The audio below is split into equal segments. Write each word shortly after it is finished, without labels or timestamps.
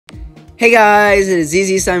Hey guys, it is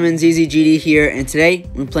ZZ Simon, ZZGD here, and today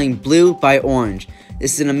we're playing Blue by Orange.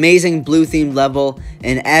 This is an amazing blue themed level,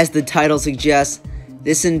 and as the title suggests,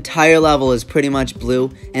 this entire level is pretty much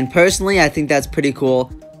blue, and personally I think that's pretty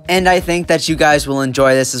cool, and I think that you guys will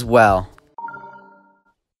enjoy this as well.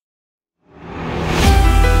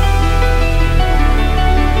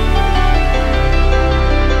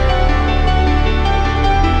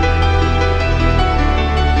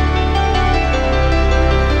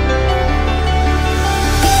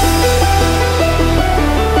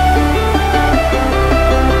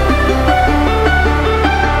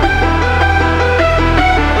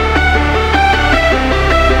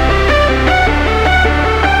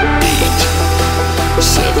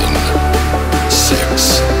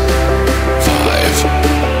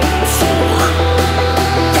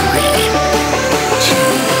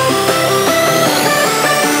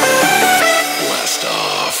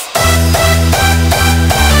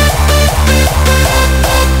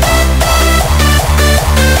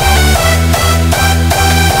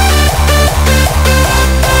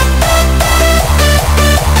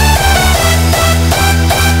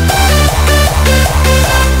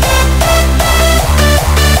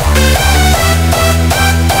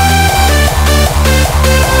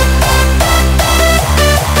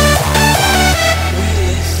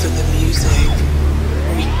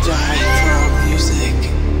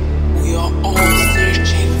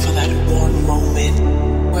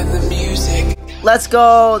 Let's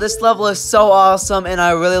go! This level is so awesome, and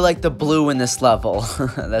I really like the blue in this level.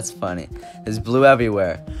 That's funny. There's blue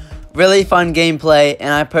everywhere. Really fun gameplay,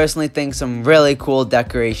 and I personally think some really cool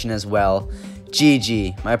decoration as well.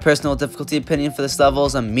 GG. My personal difficulty opinion for this level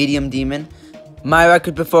is a medium demon. My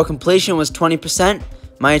record before completion was 20%.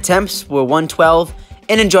 My attempts were 112.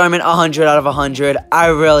 In enjoyment, 100 out of 100. I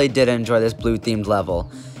really did enjoy this blue themed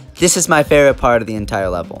level. This is my favorite part of the entire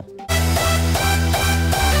level.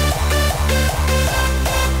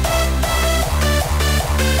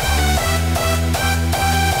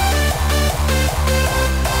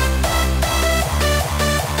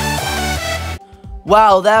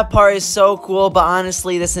 Wow, that part is so cool, but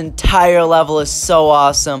honestly, this entire level is so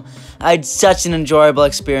awesome. I had such an enjoyable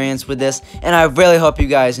experience with this, and I really hope you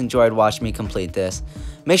guys enjoyed watching me complete this.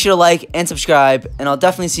 Make sure to like and subscribe, and I'll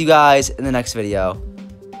definitely see you guys in the next video.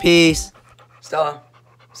 Peace. Stella,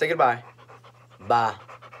 say goodbye. Bye.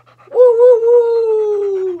 Woo,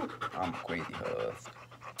 woo, woo. I'm crazy, huh?